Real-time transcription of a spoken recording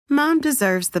Mom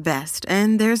deserves the best,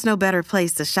 and there's no better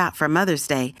place to shop for Mother's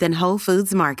Day than Whole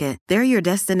Foods Market. They're your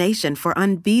destination for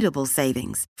unbeatable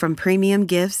savings, from premium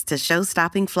gifts to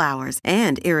show-stopping flowers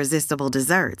and irresistible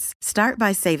desserts. Start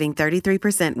by saving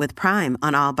 33% with Prime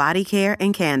on all body care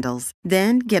and candles.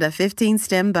 Then get a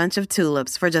 15-stem bunch of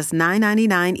tulips for just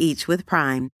 $9.99 each with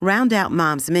Prime. Round out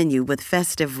Mom's menu with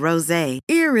festive rosé,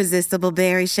 irresistible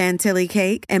berry chantilly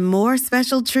cake, and more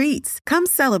special treats. Come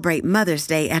celebrate Mother's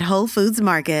Day at Whole Foods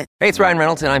Market. Hey, it's Ryan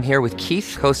Reynolds, and I'm here with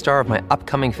Keith, co-star of my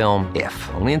upcoming film, If,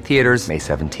 only in theaters May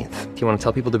 17th. Do you want to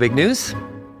tell people the big news?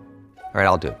 All right,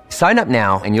 I'll do it. Sign up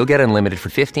now and you'll get unlimited for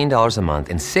 $15 a month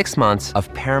and 6 months of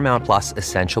Paramount Plus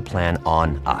Essential Plan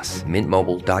on us.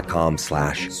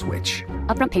 MintMobile.com/switch.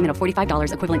 Upfront payment of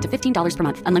 $45 equivalent to $15 per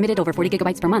month. Unlimited over 40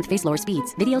 gigabytes per month. Face lower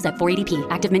speeds. Videos at 480p.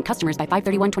 Active Mint customers by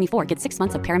 531.24 get 6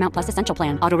 months of Paramount Plus Essential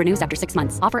Plan. Auto renews after 6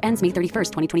 months. Offer ends May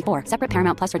 31st, 2024. Separate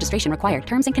Paramount Plus registration required.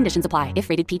 Terms and conditions apply if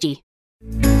rated PG.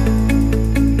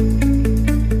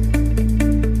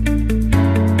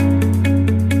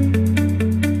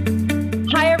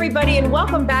 Everybody, and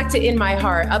welcome back to In My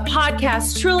Heart, a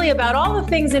podcast truly about all the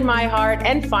things in my heart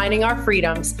and finding our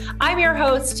freedoms. I'm your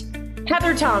host,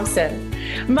 Heather Thompson.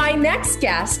 My next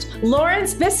guest,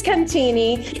 Lawrence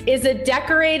Viscontini, is a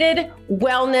decorated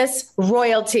wellness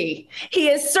royalty. He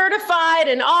is certified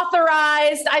and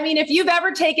authorized. I mean, if you've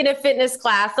ever taken a fitness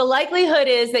class, the likelihood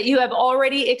is that you have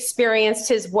already experienced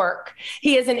his work.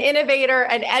 He is an innovator,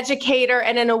 an educator,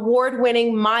 and an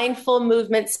award-winning mindful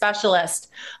movement specialist.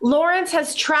 Lawrence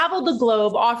has traveled the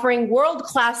globe offering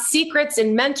world-class secrets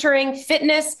in mentoring,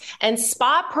 fitness, and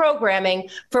spa programming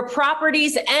for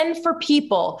properties and for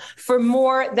people for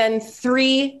more than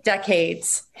 3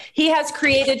 decades. He has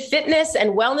created fitness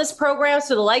and wellness programs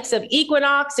for the likes of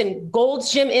Equinox and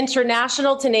Gold's Gym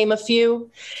International, to name a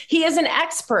few. He is an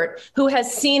expert who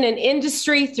has seen an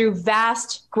industry through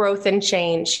vast growth and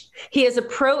change. He is a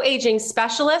pro-aging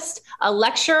specialist, a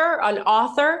lecturer, an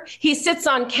author. He sits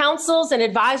on councils and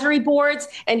advisory boards,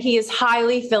 and he is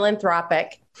highly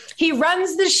philanthropic. He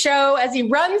runs the show as he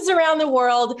runs around the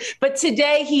world, but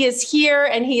today he is here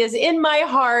and he is in my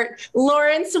heart.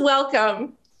 Lawrence,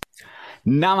 welcome.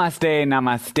 Namaste,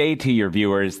 namaste to your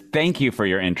viewers. Thank you for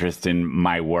your interest in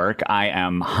my work. I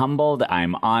am humbled,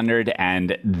 I'm honored,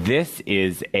 and this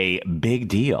is a big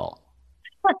deal.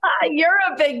 You're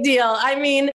a big deal. I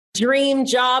mean, dream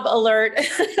job alert.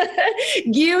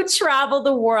 You travel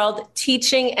the world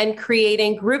teaching and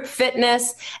creating group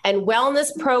fitness and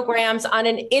wellness programs on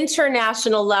an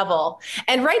international level.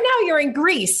 And right now you're in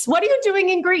Greece. What are you doing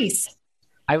in Greece?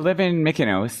 I live in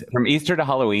Mykonos from Easter to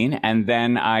Halloween, and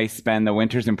then I spend the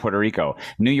winters in Puerto Rico.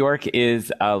 New York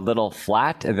is a little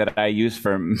flat that I use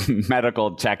for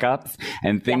medical checkups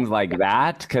and things like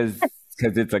that, because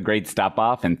it's a great stop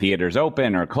off and theaters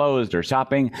open or closed or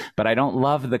shopping. But I don't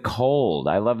love the cold.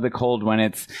 I love the cold when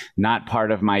it's not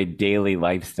part of my daily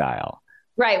lifestyle.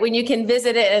 Right, when you can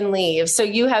visit it and leave. So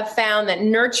you have found that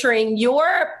nurturing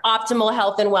your optimal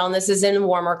health and wellness is in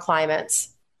warmer climates.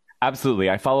 Absolutely.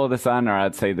 I follow the sun, or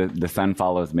I'd say the sun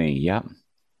follows me. Yep.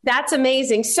 That's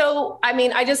amazing. So, I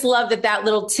mean, I just love that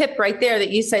little tip right there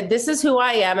that you said, this is who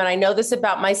I am, and I know this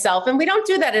about myself. And we don't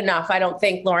do that enough, I don't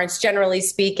think, Lawrence, generally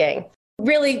speaking.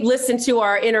 Really listen to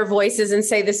our inner voices and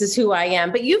say, this is who I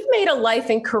am. But you've made a life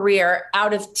and career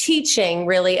out of teaching,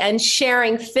 really, and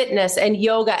sharing fitness and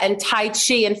yoga and Tai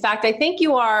Chi. In fact, I think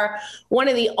you are one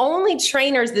of the only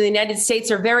trainers in the United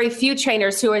States, or very few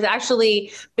trainers, who has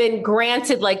actually been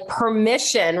granted like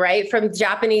permission, right, from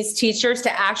Japanese teachers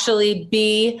to actually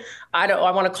be, I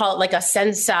want to call it like a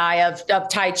sensei of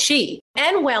Tai Chi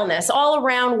and wellness, all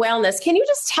around wellness. Can you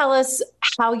just tell us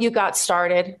how you got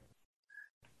started?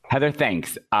 Heather,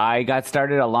 thanks. I got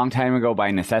started a long time ago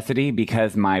by necessity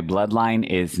because my bloodline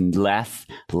is less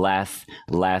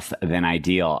than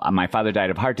ideal. My father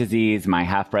died of heart disease. My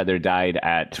half-brother died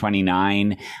at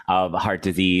 29 of heart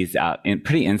disease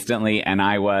pretty instantly. And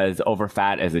I was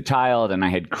overfat as a child, and I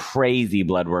had crazy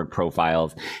blood work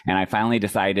profiles. And I finally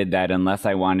decided that unless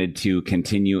I wanted to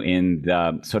continue in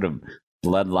the sort of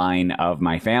bloodline of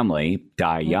my family,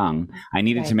 die young, I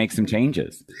needed to make some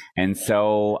changes. And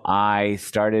so I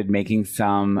started making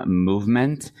some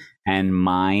movement and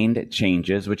mind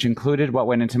changes, which included what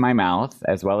went into my mouth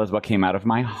as well as what came out of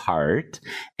my heart.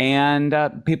 And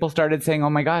people started saying,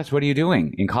 oh my gosh, what are you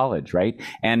doing in college, right?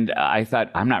 And I thought,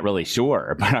 I'm not really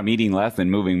sure, but I'm eating less and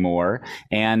moving more.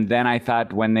 And then I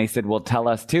thought, when they said, well, tell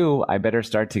us too, I better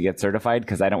start to get certified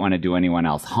because I don't want to do anyone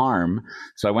else harm.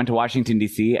 So I went to Washington,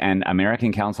 D.C., and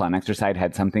American Council on Exercise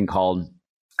had something called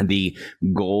the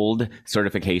gold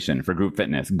certification for group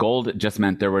fitness. Gold just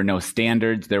meant there were no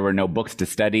standards. There were no books to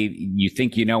study. You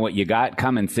think you know what you got?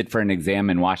 Come and sit for an exam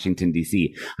in Washington,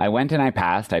 D.C. I went and I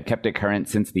passed. I've kept it current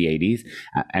since the 80s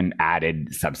and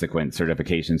added subsequent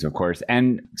certifications, of course,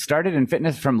 and started in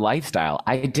fitness from lifestyle.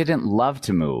 I didn't love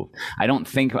to move. I don't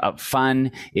think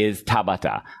fun is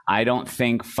Tabata. I don't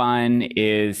think fun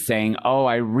is saying, oh,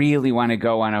 I really want to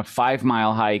go on a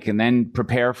 5-mile hike and then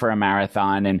prepare for a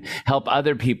marathon and help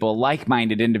other people,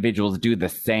 like-minded individuals, do the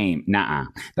same. Nuh-uh.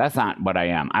 That's not what I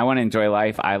am. I want to enjoy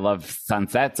life. I love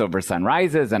sunsets over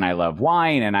sunrises, and I love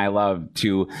wine, and I love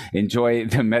to enjoy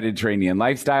the Mediterranean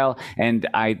lifestyle. And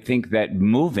I think that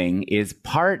moving is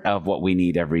part of what we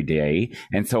need every day.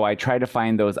 And so I try to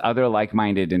find those other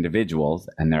like-minded individuals,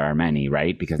 and there are many,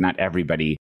 right? Because not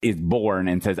everybody is born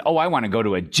and says, oh, I want to go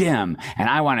to a gym and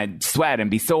I want to sweat and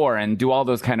be sore and do all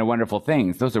those kind of wonderful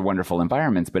things. Those are wonderful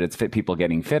environments, but it's fit people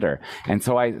getting fitter. And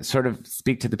so I sort of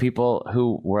speak to the people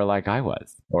who were like I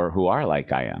was, or who are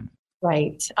like I am.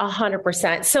 Right.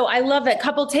 100%. So I love that.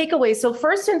 Couple takeaways. So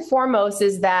first and foremost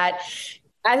is that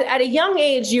at a young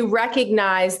age, you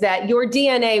recognize that your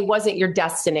DNA wasn't your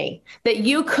destiny, that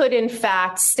you could, in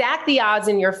fact, stack the odds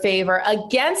in your favor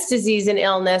against disease and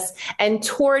illness and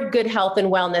toward good health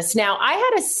and wellness. Now, I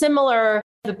had a similar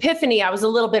epiphany. I was a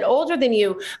little bit older than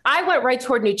you. I went right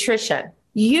toward nutrition.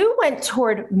 You went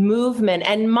toward movement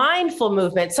and mindful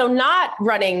movement. So not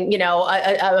running,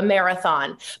 a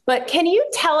marathon, but can you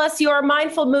tell us, you're a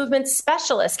mindful movement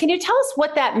specialist? Can you tell us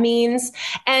what that means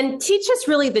and teach us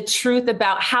really the truth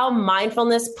about how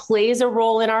mindfulness plays a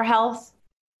role in our health?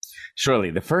 Surely.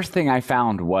 The first thing I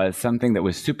found was something that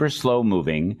was super slow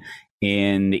moving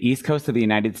in the East Coast of the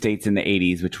United States in the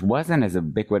 80s, which wasn't as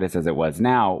ubiquitous as it was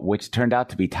now, which turned out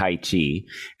to be Tai Chi.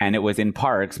 And it was in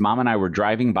parks. Mom and I were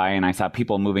driving by and I saw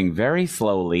people moving very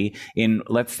slowly in,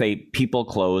 let's say, people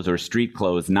clothes or street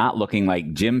clothes, not looking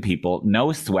like gym people,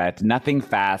 no sweat, nothing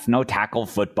fast, no tackle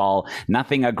football,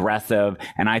 nothing aggressive.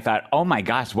 And I thought, oh my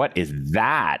gosh, what is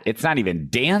that? It's not even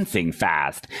dancing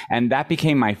fast. And that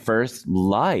became my first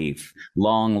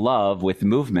lifelong love with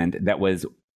movement that was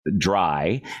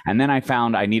dry. And then I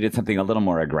found I needed something a little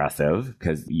more aggressive,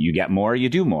 because you get more, you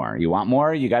do more. You want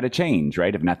more, you got to change,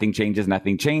 right? If nothing changes,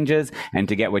 nothing changes. And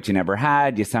to get what you never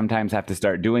had, you sometimes have to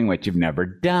start doing what you've never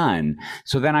done.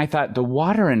 So then I thought the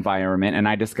water environment, and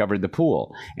I discovered the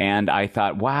pool. And I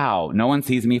thought, wow, no one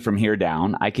sees me from here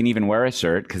down. I can even wear a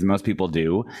shirt, because most people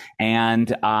do.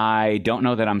 And I don't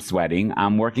know that I'm sweating.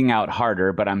 I'm working out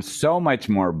harder, but I'm so much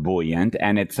more buoyant.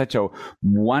 And it's such a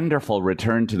wonderful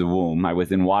return to the womb. I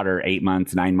was in water 8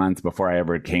 months, 9 months before I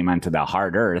ever came onto the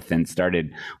hard earth and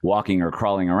started walking or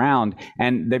crawling around.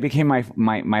 And they became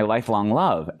my lifelong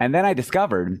love. And then I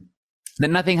discovered that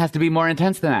nothing has to be more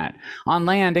intense than that. On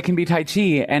land, it can be Tai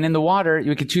Chi. And in the water,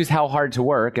 you could choose how hard to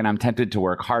work. And I'm tempted to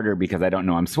work harder because I don't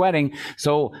know I'm sweating.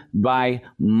 So by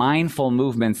mindful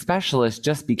movement specialist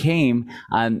just became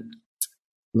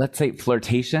let's say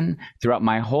flirtation throughout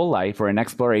my whole life, or an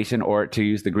exploration, or to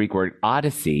use the Greek word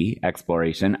odyssey,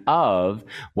 exploration of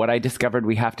what I discovered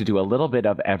we have to do a little bit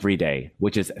of every day,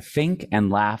 which is think and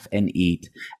laugh and eat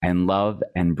and love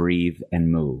and breathe and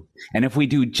move. And if we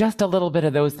do just a little bit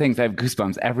of those things, I have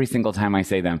goosebumps every single time I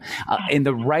say them, in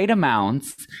the right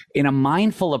amounts, in a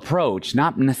mindful approach,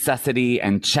 not necessity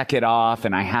and check it off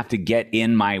and I have to get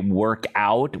in my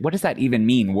workout. What does that even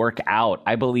mean, work out?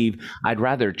 I believe I'd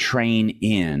rather train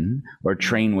in or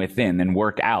train within than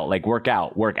work out. Like work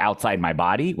outside my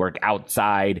body, work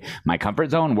outside my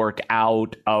comfort zone, work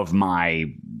out of my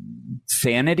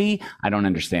sanity. I don't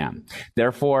understand.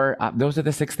 Therefore, those are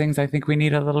the 6 things I think we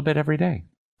need a little bit every day.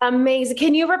 Amazing.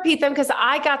 Can you repeat them? Because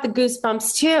I got the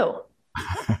goosebumps too.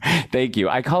 Thank you.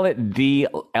 I call it the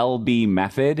LB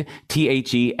method,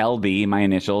 THELB, my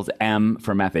initials, M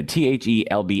for method,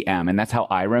 THELBM. And that's how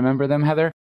I remember them,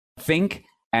 Heather. Think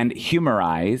and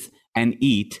humorize and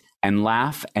eat and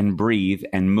laugh and breathe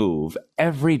and move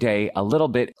every day a little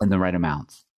bit in the right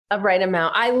amounts. A right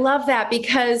amount. I love that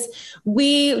because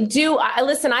we do.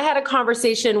 Listen, I had a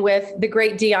conversation with the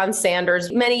great Deion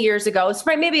Sanders many years ago. It's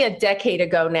probably maybe a decade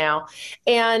ago now.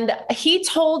 And he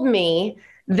told me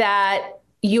that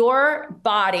your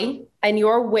body and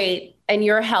your weight and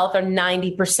your health are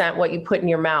 90% what you put in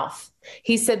your mouth.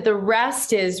 He said the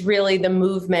rest is really the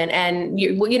movement, and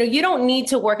you don't need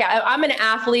to work out. I'm an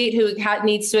athlete who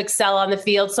needs to excel on the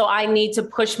field, so I need to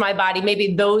push my body.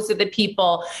 Maybe those are the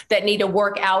people that need to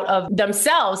work out of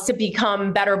themselves to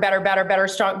become better,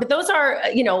 strong. But those are,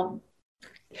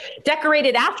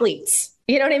 decorated athletes.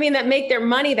 You know what I mean? That make their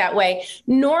money that way.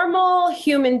 Normal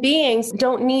human beings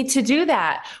don't need to do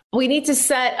that. We need to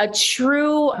set a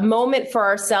true moment for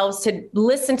ourselves to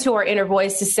listen to our inner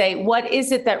voice to say, what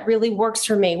is it that really works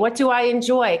for me? What do I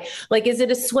enjoy? Like, is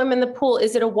it a swim in the pool?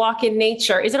 Is it a walk in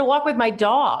nature? Is it a walk with my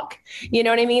dog? You know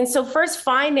what I mean? So first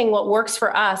finding what works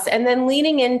for us and then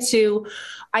leaning into,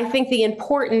 I think, the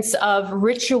importance of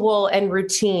ritual and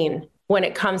routine when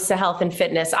it comes to health and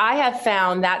fitness. I have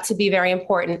found that to be very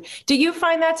important. Do you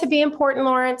find that to be important,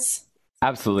 Lawrence?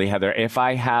 Absolutely, Heather. If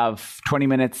I have 20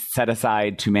 minutes set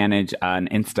aside to manage an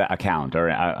Insta account or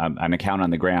an account on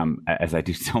the gram, as I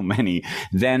do so many,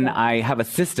 then I have a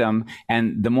system,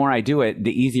 and the more I do it,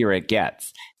 the easier it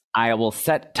gets. I will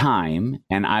set time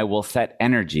and I will set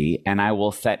energy and I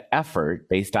will set effort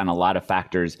based on a lot of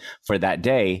factors for that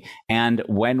day. And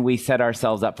when we set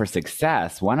ourselves up for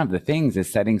success, one of the things is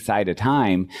setting aside a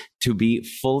time to be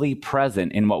fully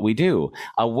present in what we do.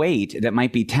 A weight that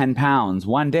might be 10 pounds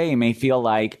one day may feel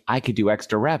like I could do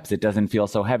extra reps. It doesn't feel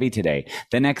so heavy today.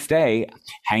 The next day,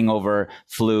 hangover,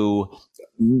 flu,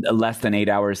 less than 8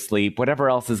 hours sleep, whatever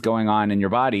else is going on in your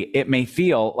body, it may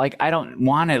feel like I don't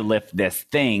want to lift this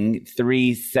thing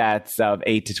 3 sets of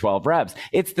 8 to 12 reps.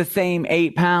 It's the same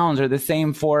 8 pounds or the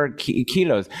same 4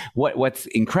 kilos. What's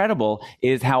incredible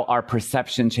is how our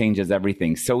perception changes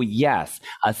everything. So yes,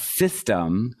 a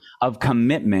system of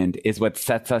commitment is what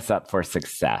sets us up for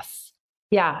success.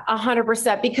 Yeah,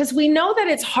 100%. Because we know that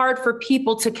it's hard for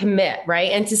people to commit,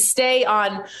 right? And to stay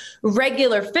on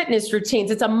regular fitness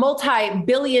routines. It's a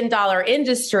multi-billion-dollar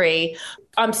industry.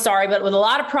 I'm sorry, but with a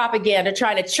lot of propaganda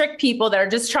trying to trick people that are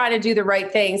just trying to do the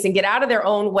right things and get out of their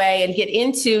own way and get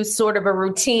into sort of a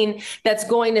routine that's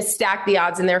going to stack the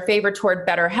odds in their favor toward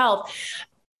better health.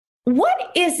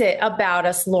 What is it about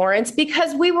us, Lawrence?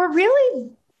 Because we were really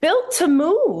built to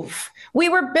move. We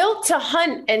were built to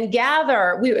hunt and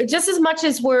gather. Just as much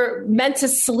as we're meant to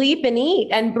sleep and eat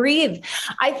and breathe.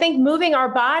 I think moving our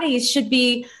bodies should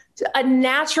be a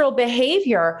natural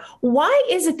behavior. Why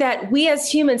is it that we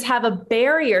as humans have a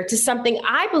barrier to something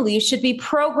I believe should be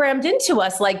programmed into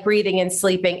us, like breathing and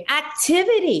sleeping?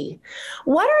 Activity.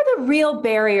 What are the real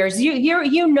barriers?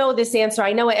 You know this answer,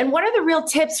 I know it. And what are the real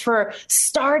tips for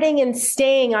starting and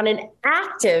staying on an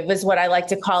active, is what I like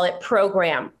to call it,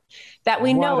 program? That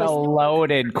we know is a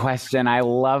loaded question. I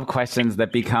love questions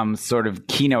that become sort of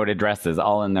keynote addresses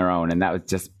all in their own. And that was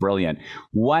just brilliant.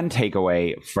 One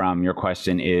takeaway from your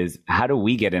question is, how do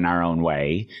we get in our own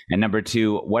way? And number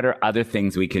two, what are other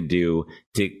things we could do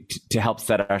to help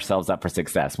set ourselves up for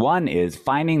success? One is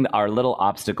finding our little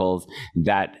obstacles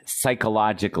that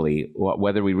psychologically,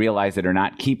 whether we realize it or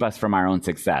not, keep us from our own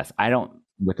success.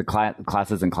 With the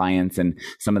classes and clients and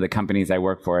some of the companies I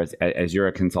work for, as you're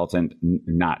a consultant,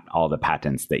 not all the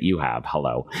patents that you have,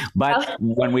 hello. But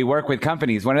when we work with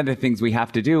companies, one of the things we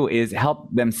have to do is help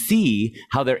them see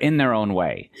how they're in their own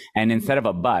way. And instead of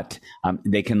a but,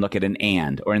 they can look at an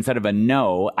and, or instead of a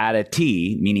no, add a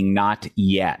T, meaning not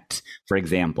yet, for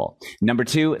example. Number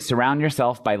two, surround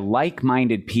yourself by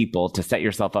like-minded people to set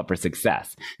yourself up for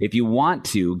success. If you want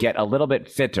to get a little bit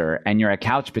fitter and you're a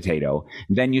couch potato,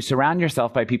 then you surround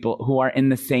yourself by people who are in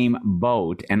the same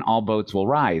boat, and all boats will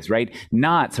rise, right?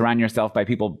 Not surround yourself by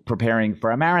people preparing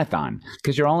for a marathon,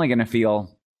 because you're only going to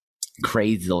feel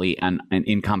crazily and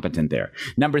incompetent there.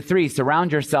 Number three,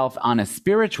 surround yourself on a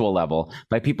spiritual level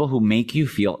by people who make you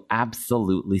feel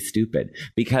absolutely stupid.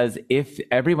 Because if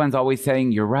everyone's always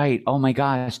saying, you're right, oh my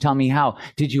gosh, tell me how,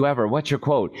 did you ever, what's your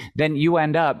quote? Then you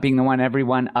end up being the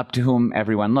one up to whom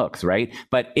everyone looks, right?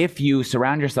 But if you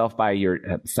surround yourself by your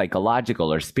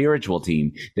psychological or spiritual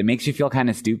team that makes you feel kind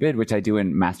of stupid, which I do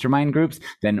in mastermind groups,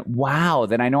 then wow,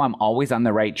 then I know I'm always on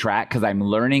the right track because I'm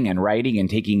learning and writing and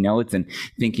taking notes and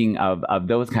thinking of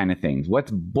those kind of things.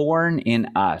 What's born in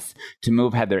us to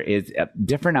move, Heather, is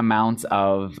different amounts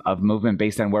of movement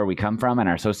based on where we come from and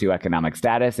our socioeconomic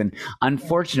status. And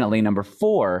unfortunately, number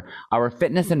four, our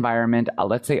fitness environment,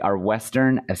 let's say our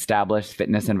Western established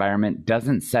fitness environment,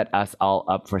 doesn't set us all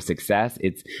up for success.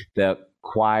 It's the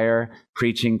choir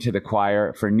preaching to the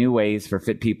choir for new ways for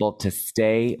fit people to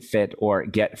stay fit or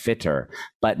get fitter,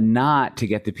 but not to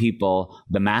get the people,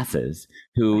 the masses,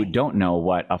 who don't know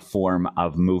what a form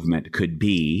of movement could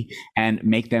be, and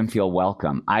make them feel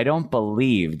welcome. I don't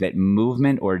believe that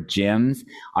movement or gyms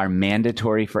are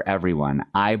mandatory for everyone.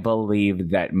 I believe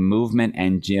that movement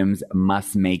and gyms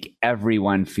must make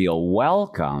everyone feel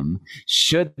welcome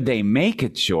should they make a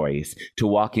choice to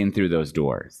walk in through those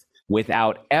doors.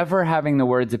 without ever having the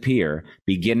words appear,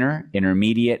 beginner,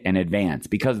 intermediate, and advanced,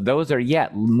 because those are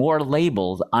yet more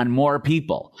labels on more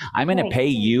people. I'm going to pay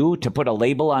you to put a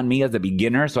label on me as a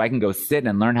beginner so I can go sit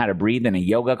and learn how to breathe in a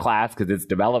yoga class because it's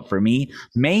developed for me.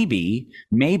 Maybe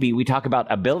we talk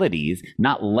about abilities,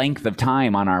 not length of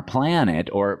time on our planet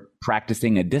or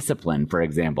practicing a discipline, for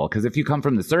example. Because if you come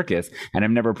from the circus and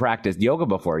have never practiced yoga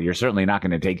before, you're certainly not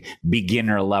going to take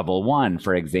beginner level 1,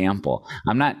 for example.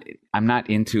 I'm not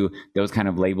into those kind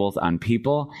of labels on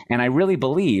people. And I really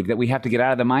believe that we have to get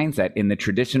out of the mindset in the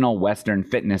traditional Western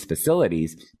fitness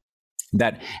facilities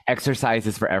that exercise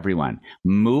is for everyone.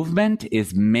 Movement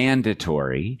is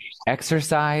mandatory.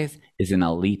 Exercise is an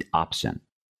elite option.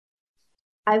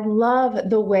 I love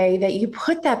the way that you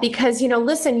put that because,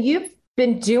 listen, you've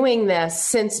been doing this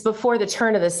since before the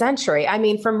turn of the century. I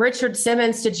mean, from Richard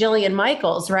Simmons to Jillian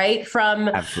Michaels, right? From,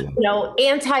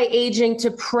 anti-aging to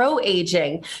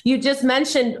pro-aging. You just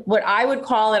mentioned what I would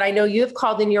call it. I know you've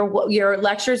called in your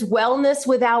lectures, wellness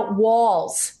without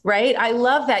walls, right? I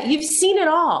love that. You've seen it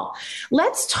all.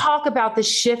 Let's talk about the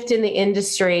shift in the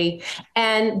industry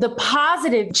and the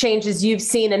positive changes you've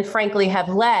seen and frankly have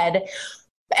led.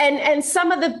 And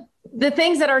some of the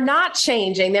things that are not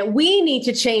changing that we need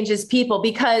to change as people,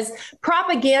 because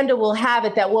propaganda will have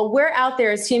it that, well, we're out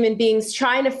there as human beings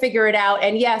trying to figure it out.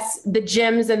 And yes, the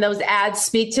gyms and those ads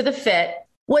speak to the fit.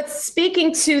 What's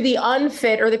speaking to the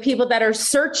unfit or the people that are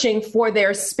searching for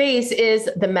their space is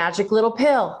the magic little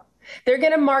pill. They're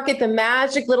going to market the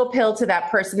magic little pill to that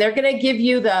person. They're going to give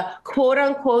you the quote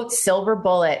unquote silver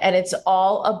bullet, and it's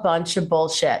all a bunch of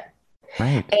bullshit.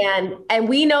 Right. And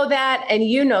we know that, and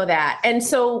you know that. And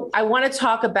so I want to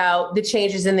talk about the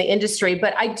changes in the industry,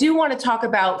 but I do want to talk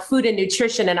about food and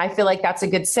nutrition. And I feel like that's a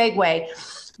good segue.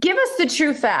 Give us the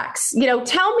true facts.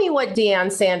 Tell me what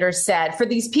Deion Sanders said for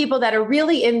these people that are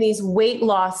really in these weight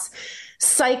loss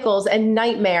cycles and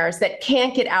nightmares that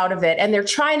can't get out of it. And they're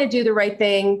trying to do the right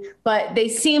thing, but they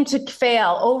seem to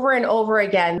fail over and over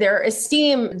again. Their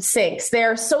esteem sinks,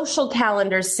 their social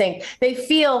calendars sink. They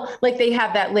feel like they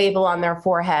have that label on their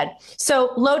forehead.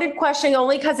 So loaded question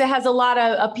only because it has a lot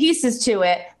of pieces to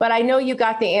it, but I know you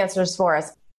got the answers for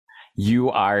us. You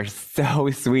are so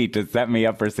sweet to set me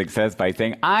up for success by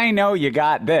saying, I know you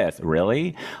got this.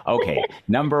 Really? Okay.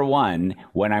 Number one,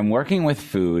 when I'm working with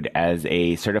food as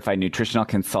a certified nutritional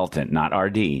consultant, not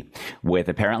RD, with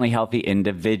apparently healthy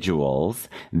individuals,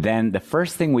 then the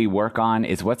first thing we work on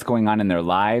is what's going on in their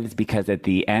lives, because at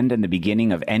the end and the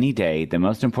beginning of any day, the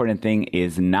most important thing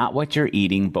is not what you're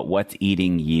eating, but what's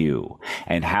eating you.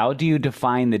 And how do you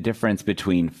define the difference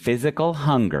between physical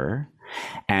hunger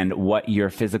and what your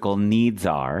physical needs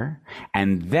are?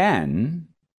 And then,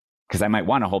 because I might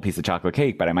want a whole piece of chocolate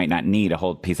cake, but I might not need a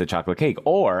whole piece of chocolate cake.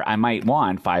 Or I might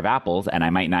want 5 apples and I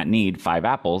might not need 5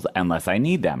 apples unless I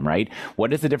need them, right?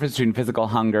 What is the difference between physical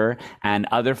hunger and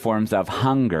other forms of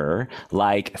hunger,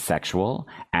 like sexual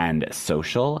and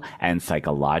social and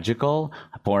psychological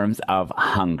forms of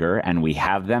hunger? And we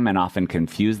have them and often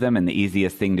confuse them. And the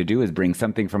easiest thing to do is bring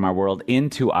something from our world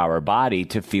into our body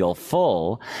to feel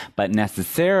full, but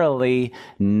necessarily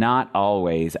not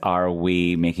always are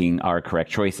we making our correct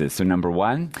choices. So number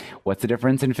one, what's the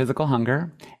difference in physical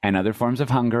hunger and other forms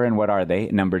of hunger, and what are they?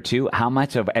 Number two, how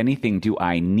much of anything do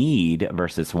I need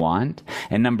versus want?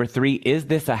 And number three, is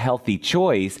this a healthy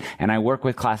choice? And I work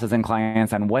with classes and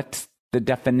clients on what's the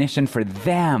definition for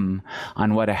them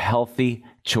on what a healthy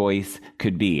choice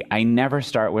could be. I never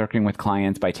start working with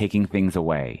clients by taking things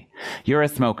away. You're a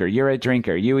smoker. You're a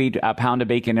drinker. You eat a pound of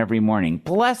bacon every morning.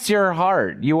 Bless your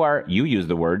heart. You used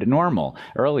the word normal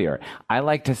earlier. I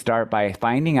like to start by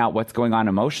finding out what's going on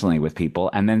emotionally with people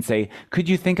and then say, could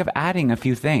you think of adding a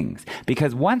few things?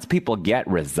 Because once people get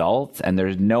results, and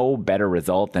there's no better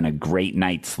result than a great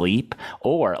night's sleep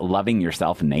or loving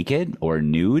yourself naked or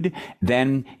nude,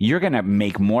 then you're going to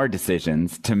make more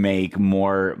decisions to make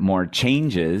more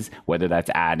changes, whether that's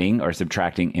adding or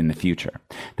subtracting in the future.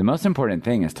 The most important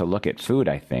thing is to look at food,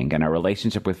 I think, and our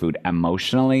relationship with food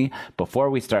emotionally before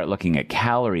we start looking at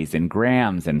calories and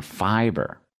grams and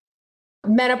fiber.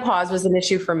 Menopause was an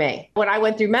issue for me. When I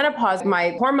went through menopause,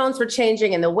 my hormones were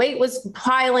changing and the weight was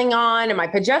piling on and my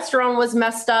progesterone was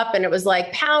messed up. And it was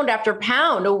like pound after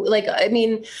pound.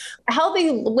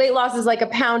 Healthy weight loss is like a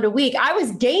pound a week. I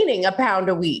was gaining a pound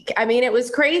a week. It was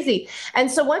crazy.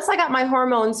 And so once I got my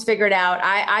hormones figured out,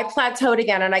 I plateaued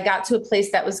again and I got to a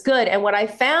place that was good. And what I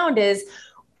found is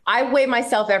I weigh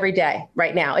myself every day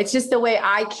right now. It's just the way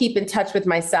I keep in touch with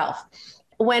myself.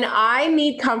 When I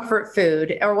need comfort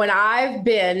food or when I've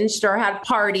binged or had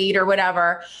partied or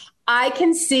whatever, I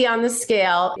can see on the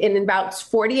scale in about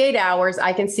 48 hours,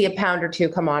 I can see a pound or two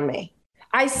come on me.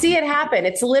 I see it happen.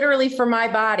 It's literally for my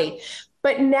body.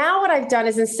 But now what I've done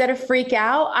is instead of freak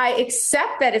out, I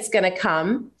accept that it's going to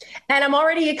come. And I'm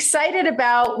already excited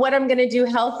about what I'm going to do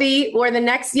healthy or the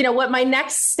next, what my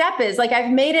next step is. Like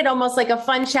I've made it almost like a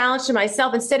fun challenge to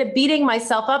myself instead of beating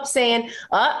myself up saying,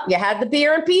 you had the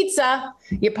beer and pizza,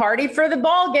 you partied for the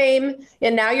ball game,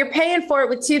 and now you're paying for it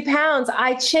with 2 pounds.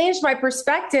 I changed my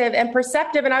perspective and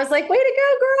perceptive. And I was like, way to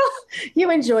go, girl. You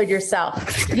enjoyed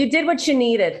yourself. You did what you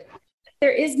needed.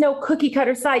 There is no cookie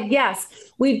cutter side. Yes,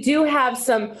 we do have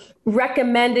some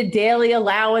recommended daily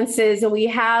allowances, and we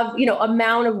have,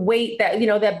 amount of weight that,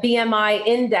 that BMI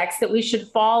index that we should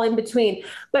fall in between.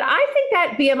 But I think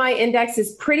that BMI index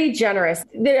is pretty generous.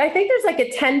 I think there's like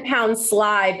a 10-pound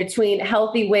slide between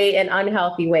healthy weight and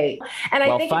unhealthy weight. And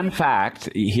I think fun fact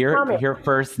here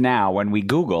first now, when we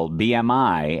Google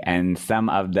BMI and some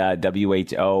of the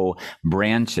WHO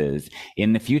branches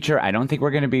in the future, I don't think we're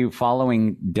going to be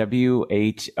following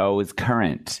WHO's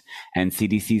current and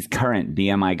CDC's current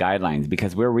BMI guidelines,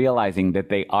 because we're realizing that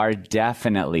they are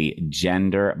definitely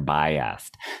gender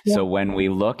biased. Yeah. So when we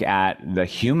look at the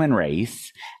human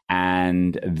race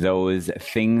and those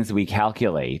things we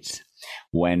calculate,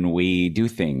 when we do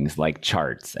things like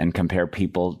charts and compare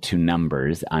people to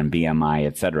numbers on BMI,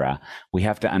 et cetera, we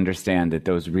have to understand that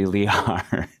those really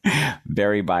are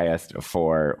very biased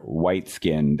for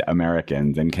white-skinned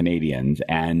Americans and Canadians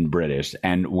and British.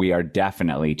 And we are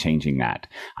definitely changing that.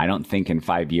 I don't think in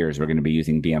 5 years we're going to be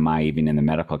using BMI even in the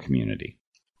medical community.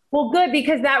 Well, good,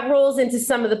 because that rolls into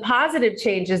some of the positive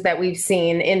changes that we've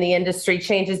seen in the industry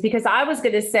changes, because I was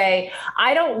going to say,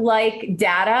 I don't like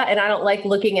data and I don't like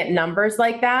looking at numbers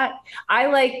like that. I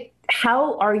like,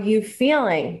 how are you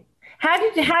feeling? How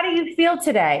do you feel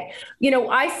today?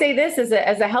 I say this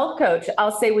as a health coach.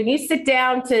 I'll say, when you sit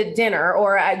down to dinner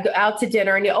or out to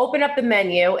dinner and you open up the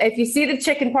menu, if you see the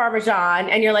chicken Parmesan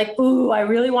and you're like, ooh, I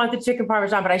really want the chicken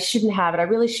Parmesan, but I shouldn't have it. I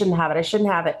really shouldn't have it. I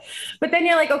shouldn't have it. But then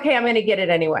you're like, okay, I'm going to get it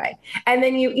anyway. And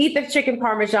then you eat the chicken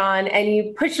Parmesan and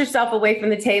you push yourself away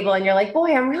from the table and you're like,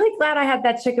 boy, I'm really glad I had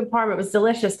that chicken Parm. It was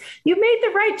delicious. You made the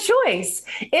right choice.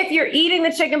 If you're eating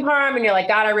the chicken Parm and you're like,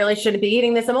 God, I really shouldn't be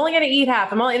eating this. I'm only going to eat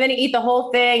half. And then you eat the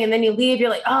whole thing and then you leave. You're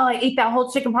like, oh, I ate that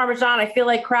whole chicken Parmesan. I feel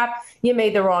like crap. You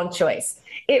made the wrong choice.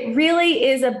 It really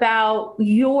is about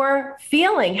your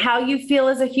feeling, how you feel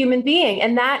as a human being.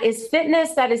 And that is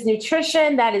fitness, that is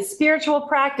nutrition, that is spiritual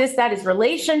practice, that is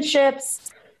relationships.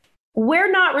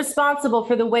 We're not responsible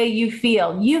for the way you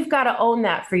feel. You've got to own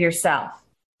that for yourself,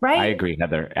 right? I agree,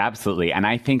 Heather. Absolutely. And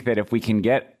I think that if we can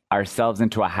get ourselves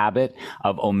into a habit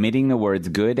of omitting the words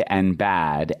good and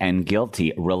bad and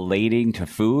guilty relating to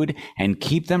food and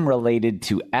keep them related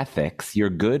to ethics. You're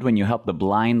good when you help the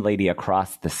blind lady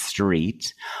across the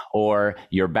street, or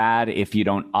you're bad if you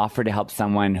don't offer to help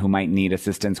someone who might need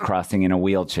assistance crossing in a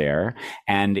wheelchair,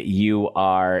 and you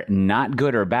are not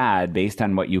good or bad based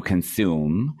on what you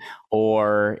consume,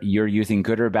 or you're using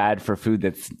good or bad for food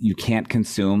that's you can't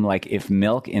consume. Like if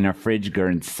milk in a fridge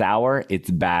turns sour,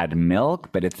 it's bad milk,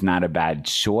 but it's not a bad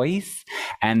choice.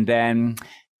 And then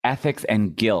ethics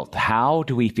and guilt. How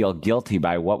do we feel guilty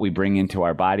by what we bring into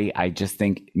our body? I just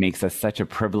think makes us such a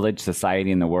privileged society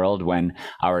in the world, when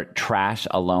our trash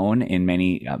alone in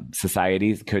many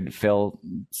societies could fill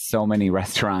so many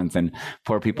restaurants and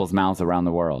poor people's mouths around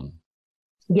the world.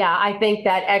 Yeah, I think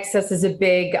that excess is a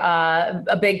big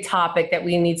topic that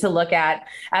we need to look at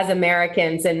as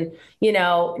Americans, and,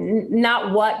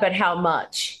 not what, but how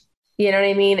much, you know what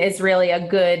I mean, is really a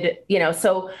good,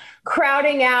 so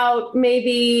crowding out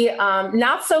maybe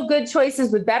not so good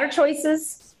choices with better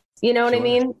choices, you know what I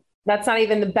mean? That's not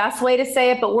even the best way to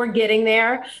say it, but we're getting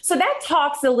there. So that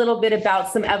talks a little bit about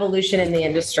some evolution in the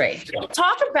industry.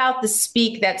 Talk about the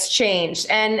speak that's changed.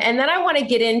 And then I want to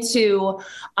get into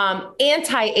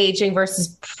anti-aging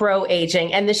versus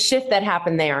pro-aging and the shift that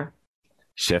happened there.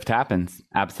 Shift happens.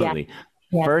 Absolutely. Yeah.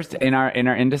 Yeah. First, in our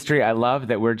industry, I love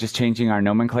that we're just changing our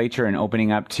nomenclature and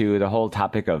opening up to the whole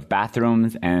topic of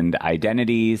bathrooms and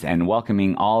identities and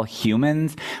welcoming all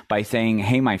humans by saying,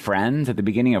 hey, my friends, at the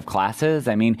beginning of classes.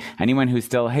 I mean, anyone who's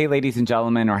still, hey, ladies and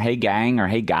gentlemen, or hey, gang, or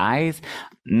hey, guys,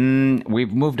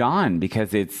 we've moved on,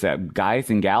 because it's guys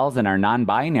and gals and our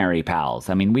non-binary pals.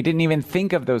 I mean, we didn't even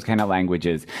think of those kind of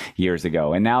languages years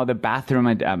ago. And now the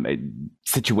bathroom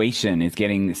situation is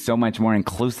getting so much more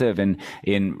inclusive and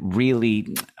in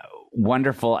really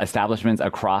wonderful establishments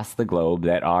across the globe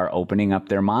that are opening up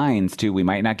their minds to, we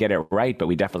might not get it right, but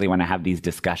we definitely want to have these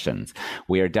discussions.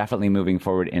 We are definitely moving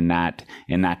forward in that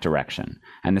direction.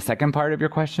 And the second part of your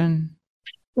question?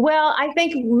 Well, I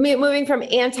think moving from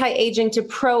anti-aging to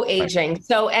pro-aging. Right.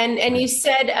 So, and you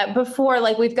said before,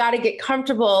 like we've got to get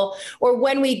comfortable, or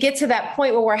when we get to that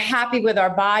point where we're happy with our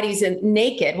bodies and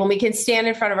naked, when we can stand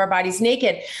in front of our bodies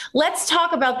naked. Let's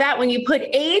talk about that when you put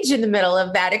age in the middle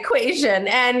of that equation.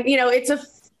 And, it's a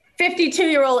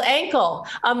 52-year-old ankle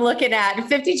I'm looking at,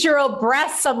 52-year-old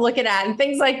breasts I'm looking at, and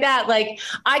things like that. Like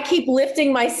I keep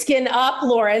lifting my skin up,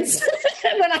 Lawrence,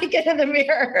 when I get in the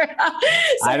mirror.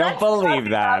 I don't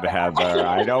believe that, Heather.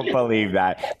 I don't believe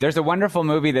that. There's a wonderful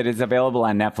movie that is available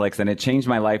on Netflix, and it changed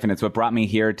my life, and it's what brought me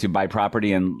here to buy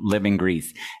property and live in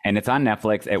Greece. And it's on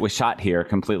Netflix. It was shot here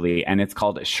completely, and it's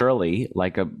called Shirley,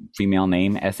 like a female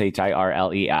name, Shirley,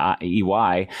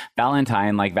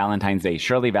 Valentine, like Valentine's Day,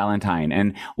 Shirley Valentine.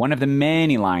 And one of the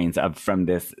many lines from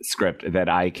this script that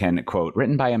I can quote,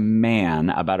 written by a man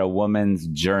about a woman's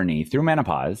journey through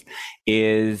menopause,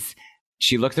 is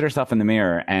she looks at herself in the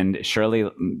mirror and Shirley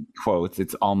quotes,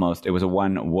 it was a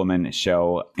one-woman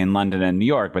show in London and New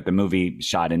York, but the movie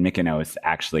shot in Mykonos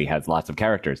actually has lots of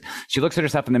characters. She looks at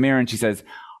herself in the mirror and she says,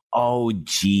 "Oh,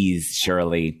 geez,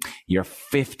 Shirley, you're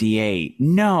 58.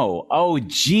 No. Oh,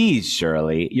 geez,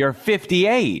 Shirley, you're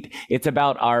 58. It's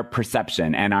about our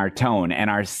perception and our tone and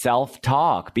our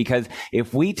self-talk. Because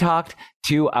if we talked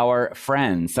to our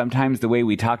friends, sometimes the way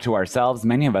we talk to ourselves,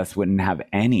 many of us wouldn't have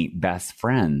any best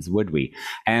friends, would we?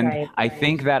 And right. I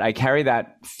think that I carry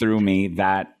that through me,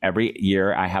 that every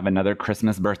year I have another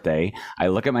Christmas birthday. I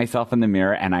look at myself in the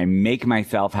mirror and I make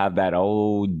myself have that,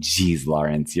 "Oh, geez,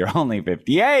 Lawrence, you're only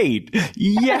 58.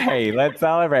 Yay. Let's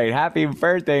celebrate. Happy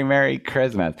birthday. Merry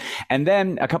Christmas." And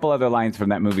then a couple other lines from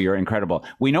that movie are incredible.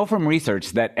 We know from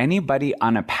research that anybody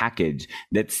on a package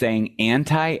that's saying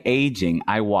anti-aging,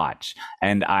 I watch.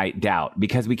 And I doubt,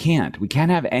 because we can't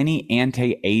have any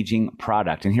anti-aging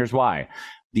product. And here's why.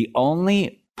 The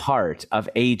only part of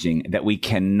aging that we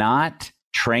cannot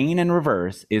train and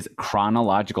reverse is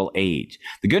chronological age.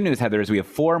 The good news, Heather, is we have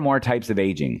 4 more types of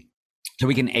aging. So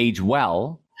we can age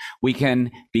well. We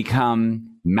can become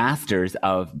masters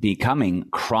of becoming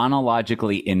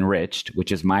chronologically enriched,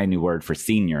 which is my new word for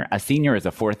senior. A senior is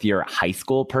a 4th-year high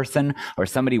school person or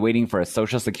somebody waiting for a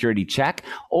Social Security check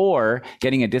or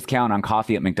getting a discount on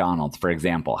coffee at McDonald's, for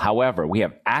example. However, we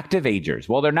have active agers.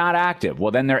 Well, they're not active.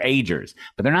 Well, then they're agers,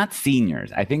 but they're not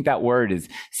seniors. I think that word is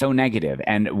so negative,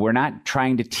 and we're not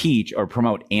trying to teach or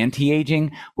promote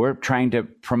anti-aging. We're trying to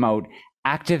promote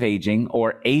active aging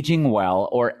or aging well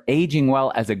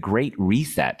as a great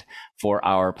reset for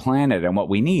our planet and what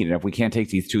we need. And if we can't take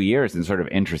these 2 years and sort of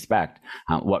introspect,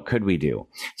 what could we do?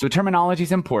 So terminology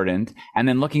is important. And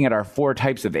then looking at our 4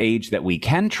 types of age that we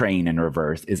can train and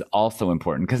reverse is also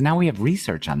important, because now we have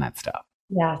research on that stuff.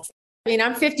 Yes. I mean,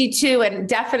 I'm 52, and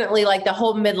definitely like the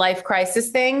whole midlife crisis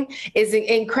thing is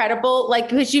incredible. Like,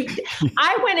 because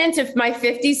I went into my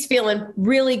 50s feeling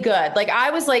really good. Like, I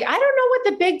was like, I don't know what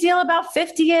the big deal about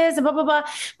 50 is, blah, blah, blah.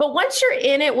 But once you're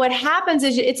in it, what happens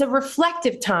is it's a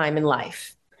reflective time in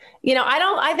life.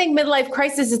 I think midlife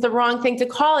crisis is the wrong thing to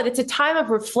call it. It's a time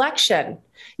of reflection.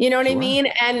 You know what I mean?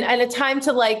 And a time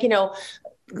to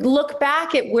look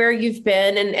back at where you've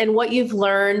been and what you've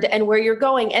learned and where you're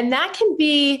going. And that can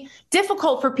be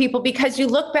difficult for people because you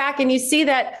look back and you see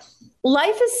that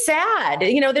life is sad.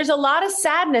 There's a lot of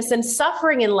sadness and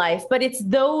suffering in life, but it's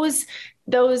those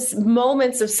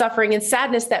moments of suffering and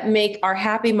sadness that make our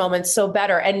happy moments so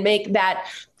better and make that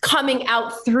coming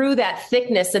out through that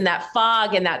thickness and that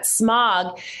fog and that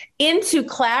smog into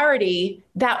clarity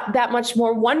that much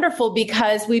more wonderful,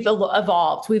 because we've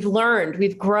evolved, we've learned,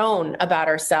 we've grown about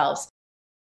ourselves.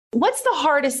 What's the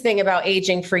hardest thing about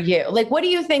aging for you? Like, what do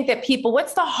you think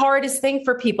what's the hardest thing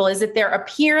for people? Is it their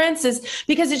appearance?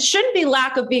 Because it shouldn't be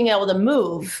lack of being able to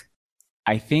move.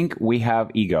 I think we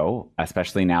have ego,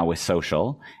 especially now with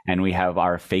social, and we have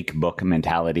our fake book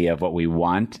mentality of what we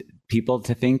want people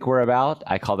to think we're about.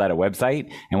 I call that a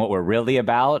website. And what we're really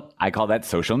about, I call that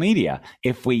social media.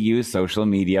 If we use social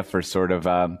media for sort of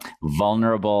a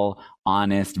vulnerable,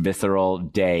 honest, visceral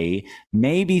day,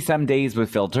 maybe some days with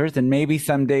filters and maybe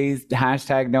some days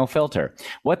 #no filter.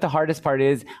 What the hardest part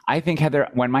is, I think, Heather,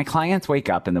 when my clients wake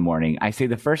up in the morning, I say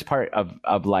the first part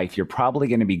of life you're probably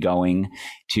going to be going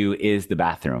to is the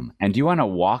bathroom. And do you want to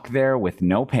walk there with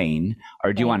no pain,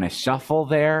 or do you want to shuffle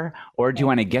there, or do you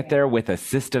want to get there with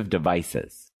assistive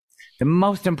devices? The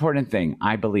most important thing,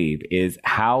 I believe, is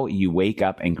how you wake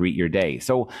up and greet your day.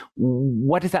 So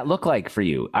what does that look like for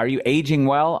you? Are you aging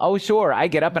well? Oh, sure. I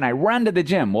get up and I run to the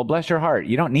gym. Well, bless your heart.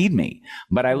 You don't need me.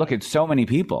 But I look at so many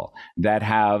people that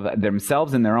have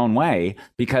themselves in their own way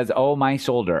because, oh, my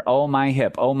shoulder, oh, my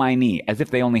hip, oh, my knee, as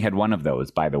if they only had one of those,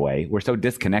 by the way. We're so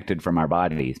disconnected from our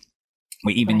bodies.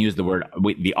 We even use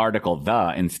the article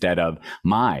the instead of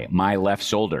my left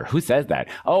shoulder. Who says that?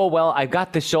 Oh, well, I've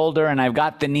got the shoulder and I've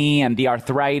got the knee and the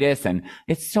arthritis. And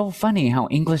it's so funny how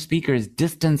English speakers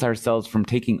distance ourselves from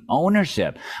taking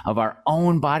ownership of our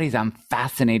own bodies. I'm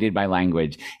fascinated by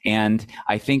language. And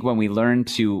I think when we learn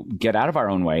to get out of our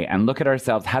own way and look at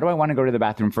ourselves, how do I want to go to the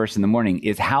bathroom first in the morning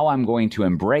is how I'm going to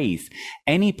embrace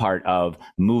any part of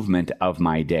movement of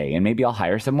my day. And maybe I'll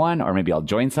hire someone, or maybe I'll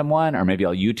join someone, or maybe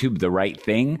I'll YouTube the right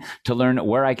thing to learn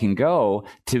where I can go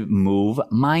to move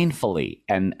mindfully.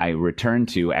 And I return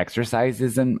to exercise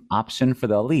is an option for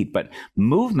the elite, but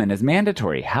movement is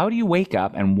mandatory. How do you wake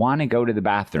up and want to go to the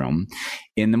bathroom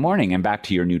in the morning? And back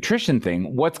to your nutrition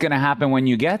thing, what's going to happen when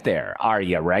you get there? Are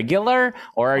you regular,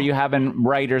 or are you having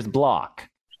writer's block?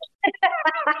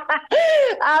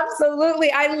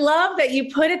 Absolutely. I love that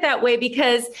you put it that way,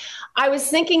 because I was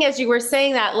thinking as you were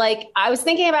saying that, like, I was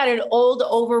thinking about an old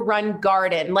overrun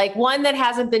garden, like one that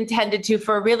hasn't been tended to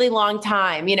for a really long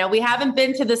time. You know, we haven't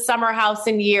been to the summer house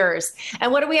in years.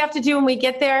 And what do we have to do when we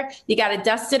get there? You got to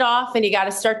dust it off and you got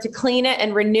to start to clean it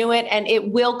and renew it, and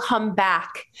it will come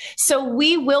back. So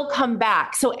we will come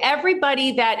back. So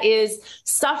everybody that is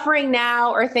suffering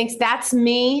now or thinks that's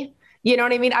me, you know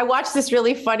what I mean? I watched this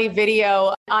really funny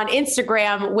video on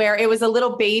Instagram where it was a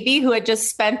little baby who had just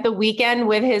spent the weekend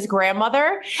with his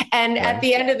grandmother. And at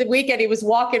the end of the weekend, he was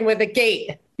walking with a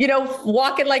gait, you know,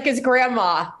 walking like his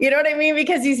grandma, you know what I mean?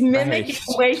 Because he's mimicking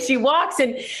the way she walks.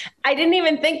 And I didn't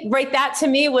even think, right, that to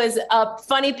me was a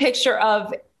funny picture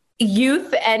of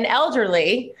youth and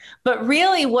elderly. But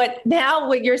really what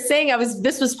you're saying,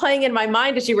 this was playing in my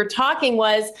mind as you were talking,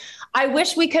 was I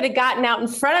wish we could have gotten out in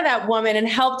front of that woman and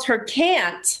helped her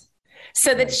cant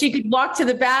so that she could walk to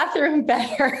the bathroom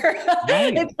better.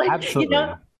 Right. It's like, Absolutely. You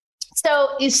know,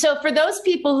 so for those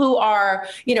people who are,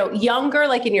 you know, younger,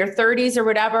 like in your 30s or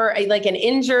whatever, like and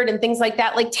injured and things like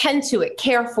that, like tend to it,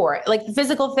 care for it, like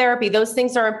physical therapy, those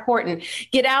things are important.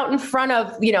 Get out in front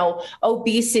of, you know,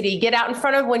 obesity, get out in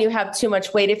front of when you have too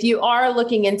much weight. If you are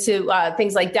looking into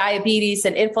things like diabetes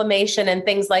and inflammation and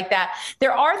things like that,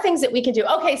 there are things that we can do.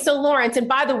 Okay. So Lawrence, and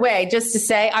by the way, just to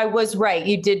say, I was right.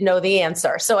 You did know the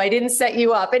answer. So I didn't set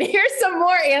you up. And here's some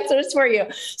more answers for you.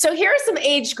 So here are some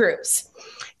age groups.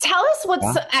 Tell us what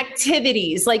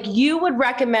activities like you would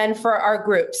recommend for our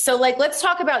group. So like, let's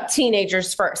talk about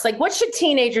teenagers first. Like, what should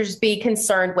teenagers be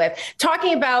concerned with?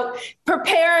 Talking about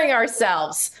preparing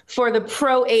ourselves for the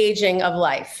pro-aging of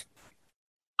life.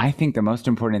 I think the most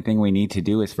important thing we need to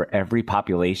do is for every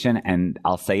population, and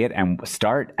I'll say it, and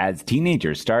start as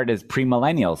teenagers, start as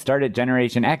pre-millennials, start at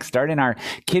Generation X, start in our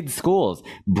kids' schools,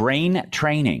 brain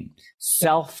training,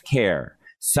 self-care,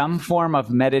 some form of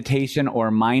meditation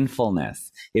or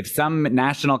mindfulness. If some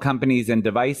national companies and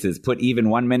devices put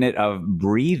even 1 minute of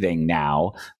breathing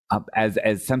now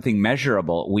as something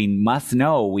measurable, we must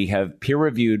know we have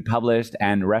peer-reviewed, published,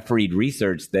 and refereed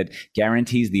research that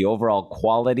guarantees the overall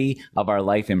quality of our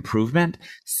life improvement.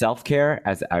 Self-care,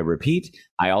 as I repeat,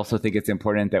 I also think it's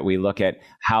important that we look at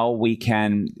how we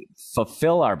can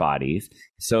fulfill our bodies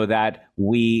so that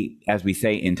we, as we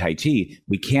say in Tai Chi,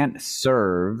 we can't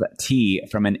serve tea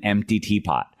from an empty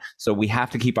teapot. So we have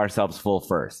to keep ourselves full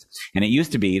first. And it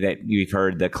used to be that you've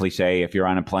heard the cliche, if you're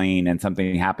on a plane and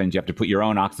something happens, you have to put your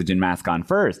own oxygen mask on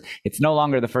first. It's no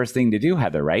longer the first thing to do,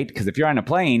 Heather, right? Because if you're on a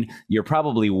plane, you're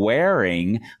probably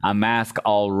wearing a mask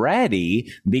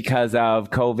already because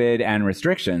of COVID and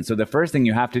restrictions. So the first thing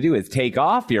you have to do is take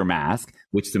off your mask,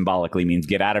 which symbolically means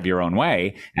get out of your own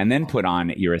way, and then put on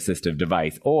your assistive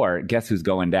device. Or guess who's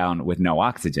going down with no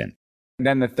oxygen? And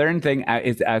then the third thing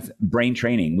is as brain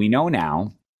training. We know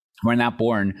now we're not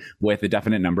born with a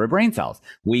definite number of brain cells.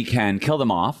 We can kill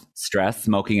them off, stress,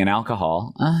 smoking, and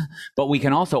alcohol, but we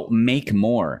can also make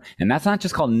more. And that's not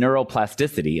just called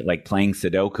neuroplasticity, like playing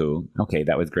Sudoku. Okay,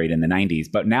 that was great in the 90s.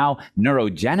 But now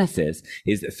neurogenesis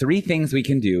is 3 things we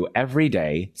can do every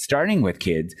day, starting with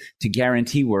kids, to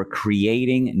guarantee we're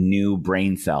creating new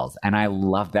brain cells. And I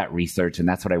love that research, and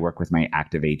that's what I work with my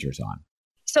active agers on.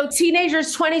 So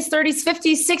teenagers, 20s, 30s,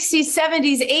 50s, 60s,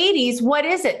 70s, 80s, what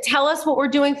is it? Tell us what we're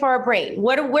doing for our brain.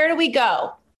 Where do we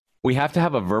go? We have to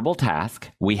have a verbal task.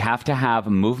 We have to have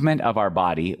movement of our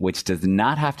body, which does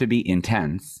not have to be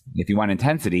intense. If you want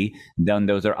intensity, then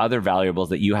those are other variables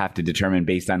that you have to determine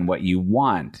based on what you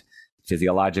want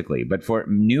physiologically. But for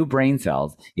new brain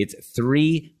cells, it's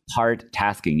 3 heart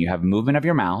tasking. You have movement of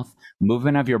your mouth,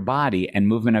 movement of your body, and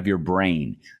movement of your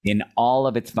brain in all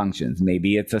of its functions.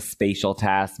 Maybe it's a spatial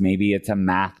task. Maybe it's a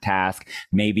math task.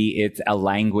 Maybe it's a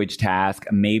language task.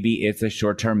 Maybe it's a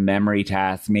short-term memory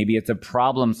task. Maybe it's a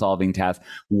problem-solving task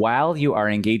while you are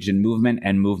engaged in movement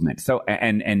and movement. So,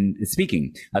 and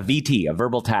speaking, a VT, a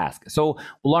verbal task. So,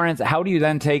 Lawrence, how do you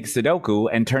then take Sudoku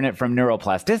and turn it from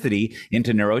neuroplasticity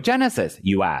into neurogenesis,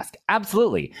 you ask?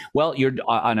 Absolutely. Well, you're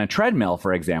on a treadmill,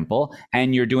 for example,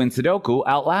 and you're doing Sudoku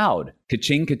out loud.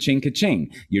 Ka-ching, ka-ching,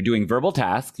 ka-ching. You're doing verbal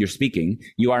tasks. You're speaking.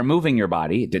 You are moving your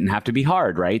body. It didn't have to be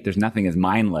hard, right? There's nothing as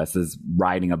mindless as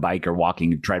riding a bike or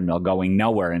walking a treadmill, going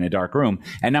nowhere in a dark room.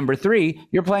 And number 3,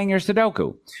 you're playing your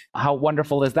Sudoku. How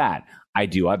wonderful is that? I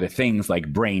do other things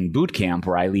like brain boot camp,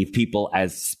 where I leave people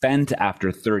as spent after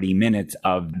 30 minutes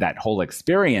of that whole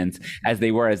experience as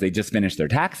they were as they just finished their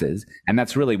taxes. And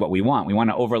that's really what we want. We want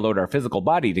to overload our physical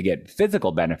body to get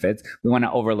physical benefits. We want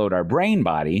to overload our brain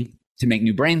body to make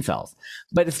new brain cells.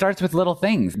 But it starts with little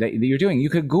things that you're doing. You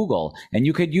could Google and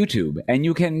you could YouTube and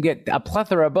you can get a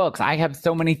plethora of books. I have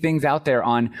so many things out there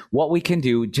on what we can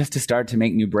do just to start to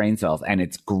make new brain cells. And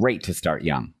it's great to start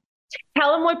young.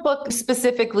 Tell them what book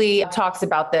specifically talks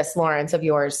about this, Lawrence, of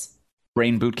yours.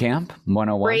 Brain Boot Camp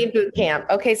 101. Brain Boot Camp.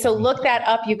 Okay, so look that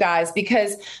up, you guys,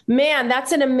 because man,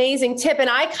 that's an amazing tip. And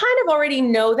I kind of already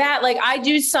know that. Like I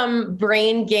do some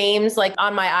brain games like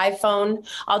on my iPhone.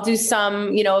 I'll do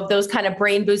some, of those kind of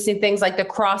brain boosting things like the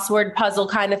crossword puzzle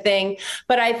kind of thing.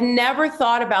 But I've never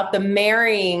thought about the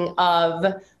marrying of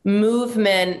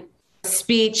movement,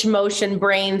 speech, motion,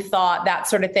 brain, thought, that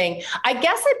sort of thing. I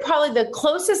guess the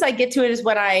closest I get to it is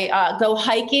when I go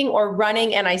hiking or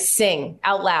running and I sing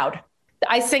out loud.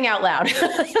 I sing out loud.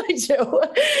 I do.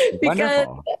 Because,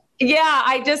 wonderful.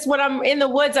 Yeah, when I'm in the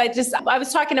woods, I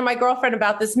was talking to my girlfriend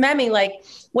about this, Memi, like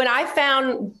when I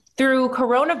found through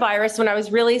coronavirus, when I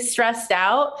was really stressed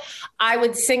out, I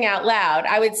would sing out loud.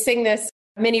 I would sing this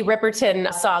Minnie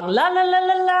Riperton song, la la la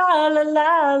la la la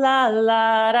la la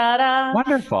la da da.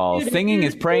 Wonderful. Singing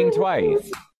is praying twice.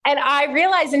 And I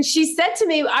realized, and she said to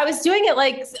me, I was doing it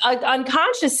like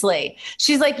unconsciously.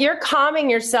 She's like, you're calming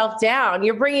yourself down.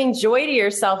 You're bringing joy to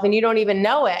yourself and you don't even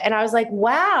know it. And I was like,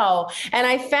 wow. And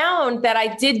I found that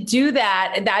I did do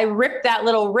that. And I ripped that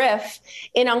little riff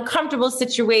in uncomfortable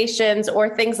situations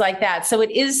or things like that. So it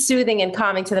is soothing and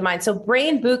calming to the mind. So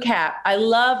Brain Boot Camp, I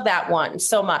love that one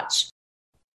so much.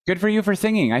 Good for you for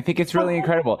singing. I think it's really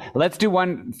incredible. Let's do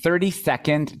one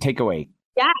 30-second takeaway.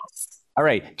 Yes. All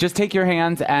right. Just take your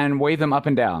hands and wave them up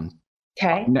and down.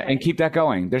 Okay. And keep that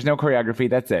going. There's no choreography.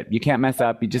 That's it. You can't mess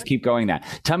up. You just keep going that.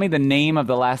 Tell me the name of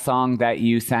the last song that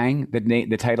you sang,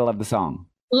 the title of the song.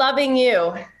 Loving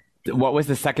You. What was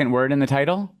the second word in the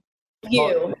title?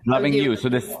 You. Loving You. So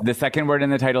the second word in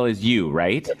the title is you,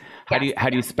 right? Yes. How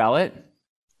do you spell it?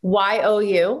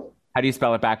 Y-O-U. How do you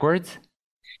spell it backwards?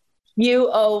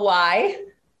 U-O-Y.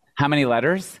 How many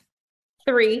letters?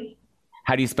 3.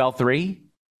 How do you spell 3?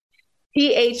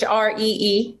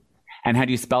 P-H-R-E-E. And how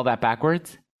do you spell that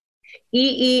backwards?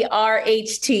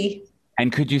 E-E-R-H-T.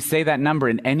 And could you say that number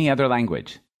in any other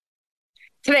language?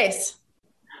 Tres.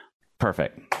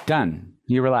 Perfect. Done.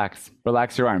 You relax.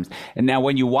 Relax your arms. And now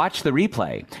when you watch the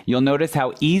replay, you'll notice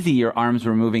how easy your arms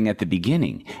were moving at the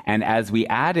beginning. And as we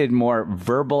added more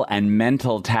verbal and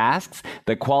mental tasks,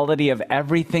 the quality of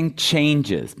everything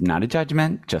changes. Not a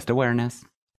judgment, just awareness.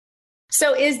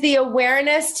 So is the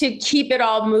awareness to keep it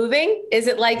all moving? Is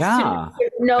it like to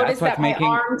notice that my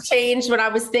arm changed when I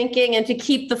was thinking and to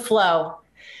keep the flow?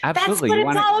 Absolutely. That's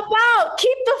what it's all about.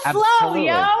 Keep the flow,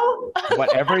 yo.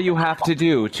 Whatever you have to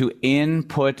do to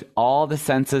input all the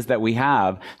senses that we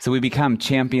have so we become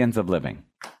champions of living.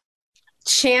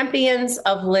 Champions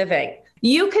of living.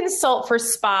 You consult for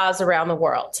spas around the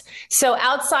world. So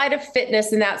outside of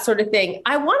fitness and that sort of thing,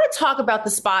 I want to talk about the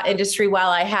spa industry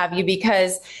while I have you,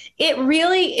 because it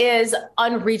really is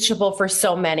unreachable for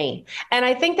so many. And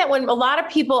I think that when a lot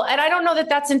of people, and I don't know that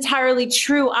that's entirely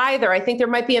true either. I think there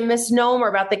might be a misnomer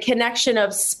about the connection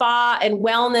of spa and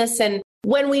wellness. And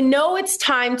when we know it's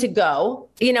time to go,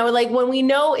 like when we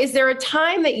know, is there a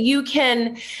time that you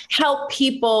can help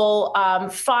people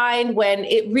find when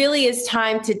it really is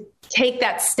time to take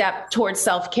that step towards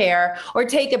self-care or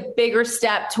take a bigger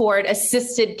step toward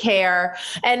assisted care?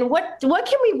 And what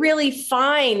can we really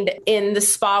find in the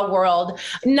spa world?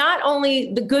 Not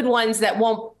only the good ones that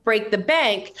won't break the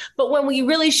bank, but when we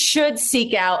really should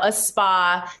seek out a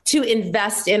spa to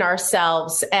invest in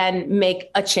ourselves and make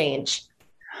a change.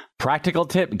 Practical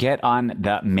tip, get on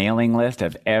the mailing list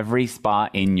of every spa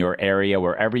in your area,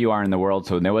 wherever you are in the world.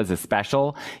 So when there was a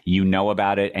special, you know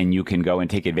about it and you can go and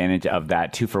take advantage of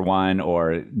that 2-for-1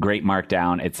 or great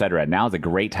markdown, etc. Now is a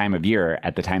great time of year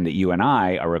at the time that you and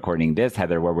I are recording this,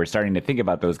 Heather, where we're starting to think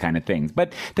about those kind of things.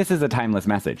 But this is a timeless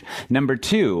message. Number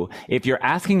 2, if you're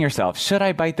asking yourself, should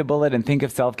I bite the bullet and think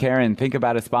of self-care and think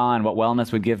about a spa and what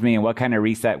wellness would give me and what kind of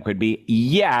reset could be?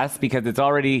 Yes, because it's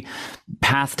already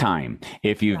past time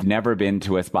if you've never been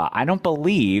to a spa. I don't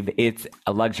believe it's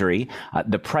a luxury.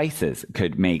 The prices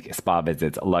could make spa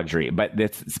visits a luxury, but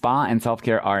this spa and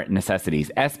self-care are necessities.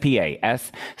 SPA,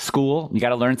 S, school, you got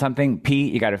to learn something. P,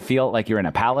 you got to feel like you're in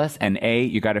a palace. And A,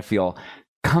 you got to feel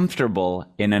comfortable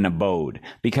in an abode,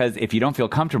 because if you don't feel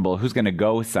comfortable, who's going to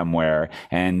go somewhere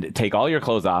and take all your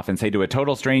clothes off and say to a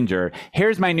total stranger,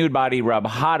 here's my nude body, rub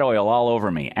hot oil all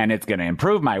over me and it's going to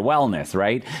improve my wellness,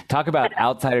 right? Talk about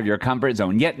outside of your comfort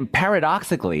zone. Yet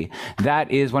paradoxically,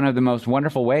 that is one of the most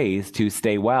wonderful ways to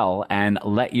stay well and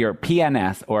let your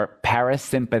PNS or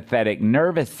parasympathetic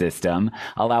nervous system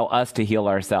allow us to heal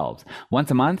ourselves. Once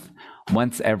a month,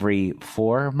 once every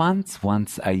 4 months,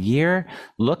 once a year,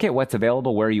 look at what's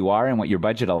available where you are and what your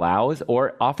budget allows,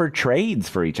 or offer trades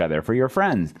for each other, for your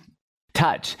friends.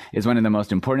 Touch is one of the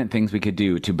most important things we could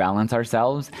do to balance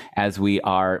ourselves as we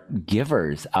are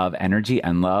givers of energy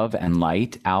and love and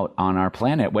light out on our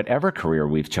planet, whatever career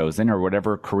we've chosen or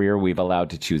whatever career we've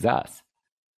allowed to choose us.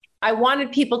 I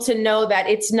wanted people to know that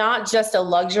it's not just a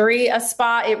luxury, a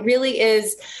spa. It really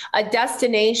is a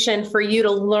destination for you to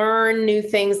learn new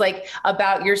things like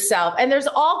about yourself. And there's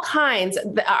all kinds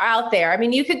out there. I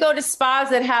mean, you could go to spas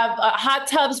that have hot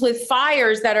tubs with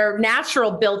fires that are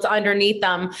natural built underneath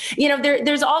them. You know,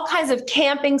 there's all kinds of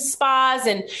camping spas,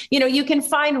 and, you know, you can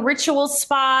find ritual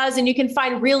spas, and you can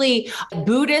find really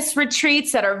Buddhist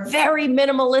retreats that are very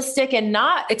minimalistic and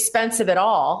not expensive at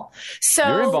all. So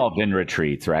you're involved in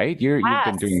retreats, right? You've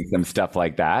been doing some stuff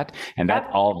like that, and that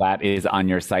all that is on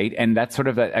your site, and that's sort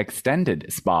of an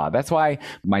extended spa. That's why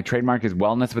my trademark is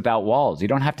wellness without walls. You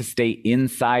don't have to stay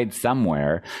inside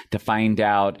somewhere to find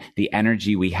out the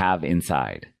energy we have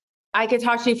inside. I could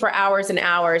talk to you for hours and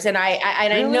hours. And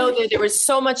I know that there was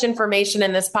so much information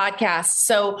in this podcast.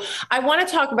 So I want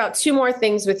to talk about 2 more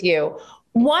things with you.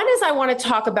 One is I want to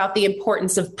talk about the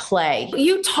importance of play.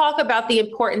 You talk about the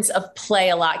importance of play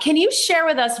a lot. Can you share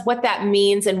with us what that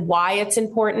means and why it's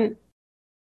important?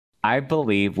 I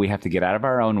believe we have to get out of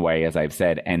our own way, as I've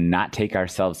said, and not take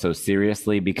ourselves so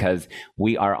seriously, because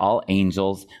we are all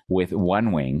angels with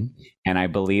one wing. And I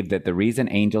believe that the reason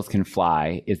angels can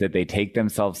fly is that they take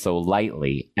themselves so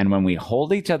lightly. And when we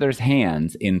hold each other's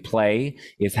hands in play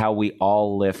is how we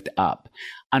all lift up.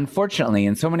 Unfortunately,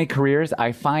 in so many careers,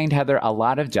 I find, Heather, a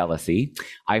lot of jealousy.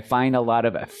 I find a lot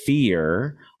of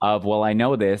fear of, well, I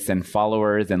know this, and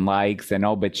followers and likes, and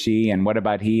oh, but she, and what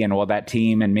about he, and well, that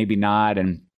team, and maybe not.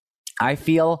 And I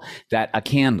feel that a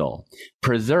candle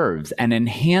preserves and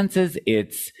enhances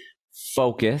its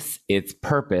focus, its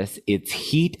purpose, its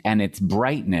heat, and its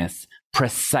brightness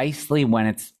precisely when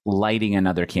it's lighting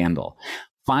another candle.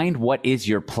 Find what is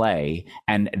your play,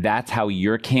 and that's how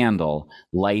your candle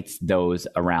lights those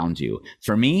around you.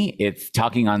 For me, it's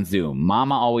talking on Zoom.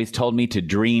 Mama always told me to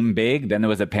dream big. Then there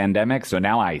was a pandemic, so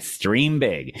now I stream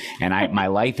big. And my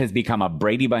life has become a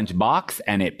Brady Bunch box,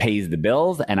 and it pays the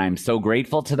bills, and I'm so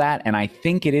grateful to that. And I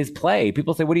think it is play.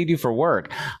 People say, what do you do for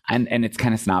work? And it's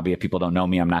kind of snobby if people don't know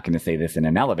me. I'm not going to say this in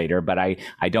an elevator, but I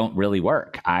don't really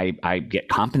work. I get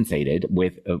compensated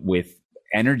with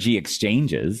energy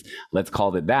exchanges, let's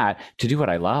call it that, to do what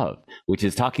I love, which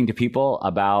is talking to people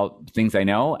about things I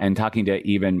know and talking to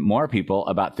even more people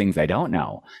about things I don't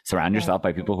know. Surround yourself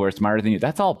by people who are smarter than you.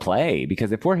 That's all play,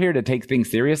 because if we're here to take things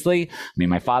seriously, I mean,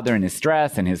 my father and his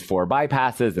stress and his 4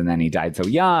 bypasses, and then he died so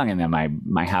young, and then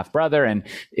my half brother, and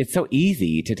it's so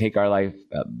easy to take our life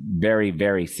very,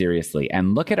 very seriously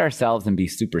and look at ourselves and be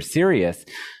super serious.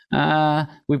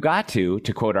 We've got to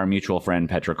quote our mutual friend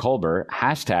Petra Kolber,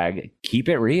 #keep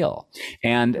it real.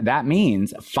 And that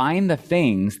means find the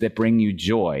things that bring you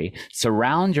joy,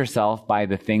 surround yourself by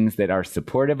the things that are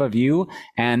supportive of you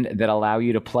and that allow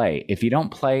you to play. If you don't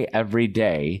play every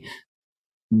day,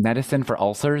 medicine for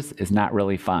ulcers is not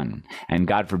really fun. And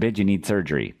God forbid you need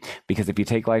surgery, because if you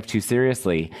take life too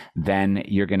seriously, then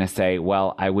you're going to say,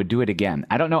 well, I would do it again.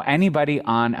 I don't know anybody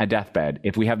on a deathbed,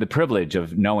 if we have the privilege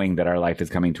of knowing that our life is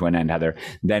coming to an end, Heather,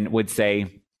 then would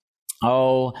say,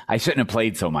 oh, I shouldn't have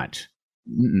played so much.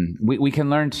 We can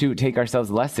learn to take ourselves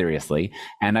less seriously.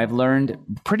 And I've learned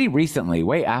pretty recently,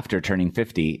 way after turning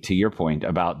 50, to your point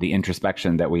about the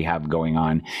introspection that we have going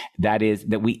on, that is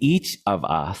that we each of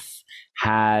us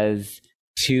has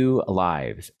 2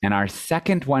 lives. And our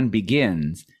second one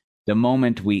begins the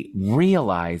moment we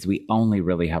realize we only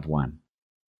really have one.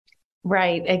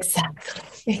 Right.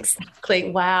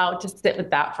 Exactly. Wow. Just sit with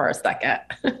that for a second.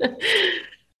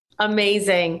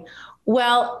 Amazing.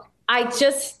 Well, I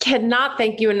just cannot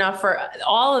thank you enough for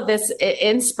all of this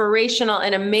inspirational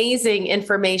and amazing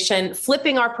information,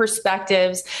 flipping our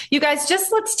perspectives. You guys,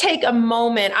 just let's take a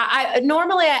moment.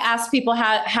 Normally I ask people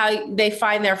how they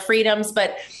find their freedoms,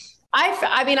 but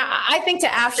I think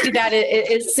to ask you that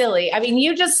is silly. I mean,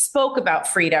 you just spoke about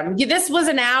freedom. This was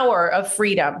an hour of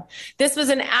freedom. This was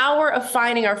an hour of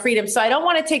finding our freedom. So I don't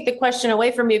want to take the question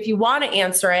away from you if you want to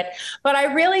answer it. But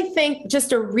I really think,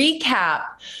 just a recap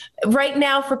right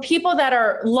now, for people that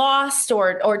are lost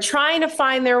or trying to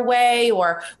find their way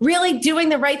or really doing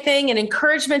the right thing, and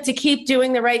encouragement to keep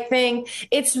doing the right thing,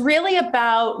 it's really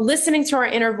about listening to our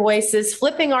inner voices,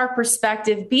 flipping our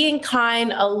perspective, being kind.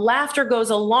 Laughter goes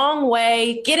a long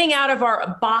way, getting out of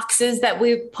our boxes that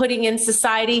we're putting in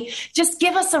society. Just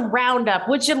give us a roundup,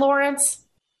 would you, Lawrence?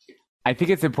 I think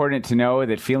it's important to know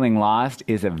that feeling lost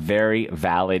is a very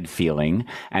valid feeling.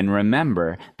 And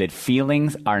remember that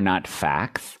feelings are not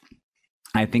facts.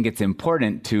 I think it's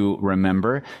important to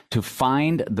remember to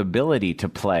find the ability to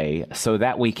play so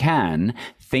that we can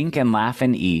think and laugh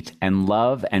and eat and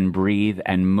love and breathe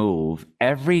and move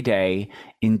every day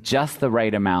in just the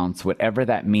right amounts, whatever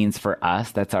that means for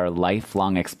us. That's our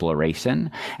lifelong exploration.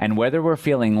 And whether we're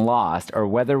feeling lost or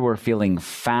whether we're feeling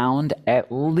found,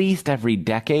 at least every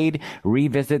decade,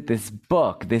 revisit this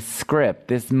book, this script,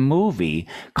 this movie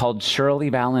called Shirley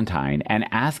Valentine, and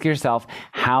ask yourself,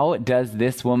 how does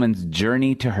this woman's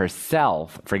journey to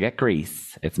herself, forget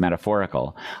Greece, it's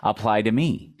metaphorical, apply to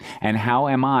me? And how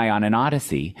am I on an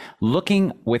odyssey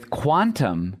looking with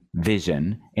quantum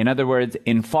vision? In other words,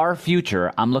 in far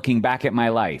future, I'm looking back at my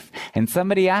life. And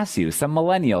somebody asks you, some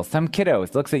millennial, some kiddo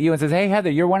looks at you and says, hey, Heather,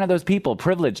 you're one of those people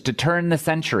privileged to turn the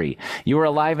century. You were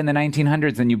alive in the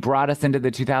 1900s and you brought us into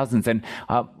the 2000s. And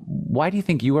why do you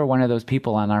think you were one of those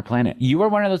people on our planet? You were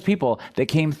one of those people that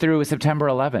came through September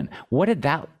 11. What did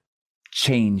that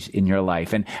change in your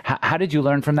life? And how did you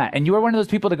learn from that? And you were one of those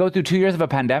people to go through 2 years of a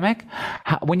pandemic.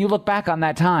 When you look back on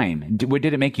that time,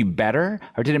 did it make you better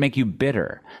or did it make you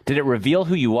bitter? Did it reveal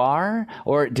who you are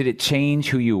or did it change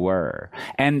who you were?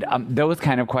 And those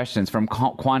kind of questions from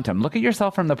quantum. Look at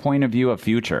yourself from the point of view of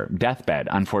future, deathbed,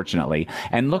 unfortunately,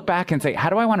 and look back and say, how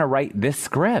do I want to write this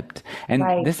script? And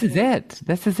right. This is it.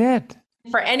 This is it.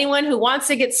 For anyone who wants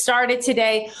to get started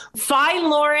today, find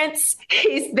Lawrence.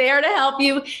 He's there to help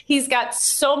you. He's got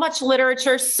so much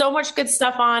literature, so much good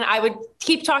stuff on. I would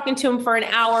keep talking to him for an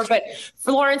hour. But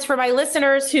for Lawrence, for my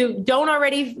listeners who don't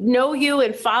already know you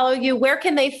and follow you, where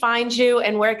can they find you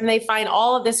and where can they find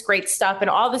all of this great stuff and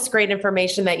all this great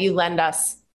information that you lend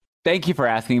us? Thank you for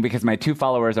asking, because my 2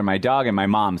 followers are my dog and my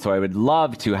mom. So I would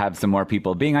love to have some more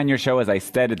people. Being on your show, as I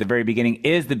said at the very beginning,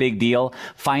 is the big deal.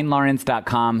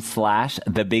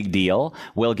 FindLawrence.com/thebigdeal.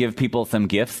 We'll give people some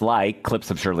gifts like clips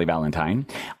of Shirley Valentine.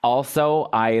 Also,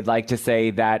 I'd like to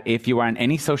say that if you are on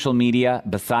any social media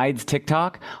besides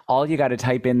TikTok, all you got to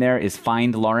type in there is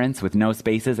Find Lawrence with no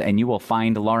spaces and you will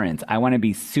find Lawrence. I want to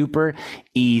be super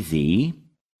easy,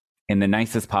 in the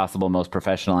nicest possible, most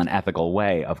professional and ethical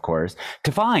way, of course,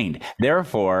 to find.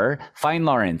 Therefore, Find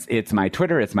Lawrence. It's my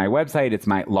Twitter, it's my website, it's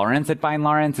my Lawrence at Find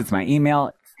Lawrence, it's my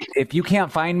email. If you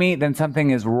can't find me, then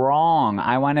something is wrong.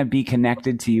 I want to be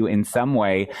connected to you in some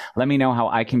way. Let me know how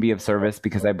I can be of service,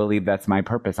 because I believe that's my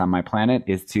purpose on my planet,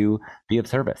 is to be of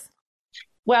service.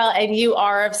 Well, and you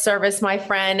are of service, my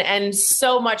friend, and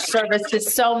so much service to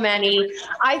so many.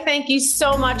 I thank you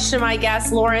so much to my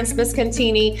guest, Lawrence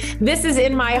Biscontini. This is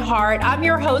In My Heart. I'm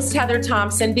your host, Heather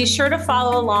Thompson. Be sure to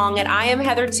follow along at I Am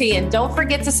Heather T. And don't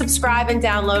forget to subscribe and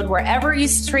download wherever you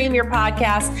stream your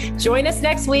podcast. Join us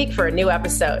next week for a new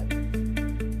episode.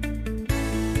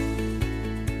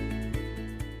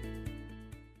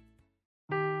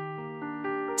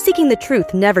 Seeking the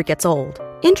truth never gets old.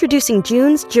 Introducing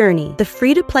June's Journey, the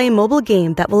free-to-play mobile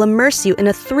game that will immerse you in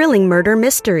a thrilling murder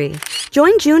mystery.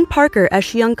 Join June Parker as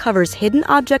she uncovers hidden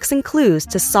objects and clues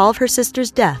to solve her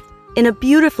sister's death in a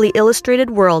beautifully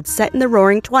illustrated world set in the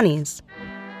Roaring '20s.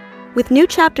 With new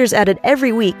chapters added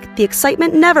every week, the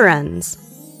excitement never ends.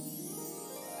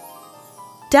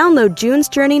 Download June's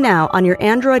Journey now on your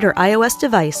Android or iOS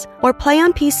device, or play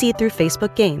on PC through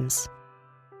Facebook Games.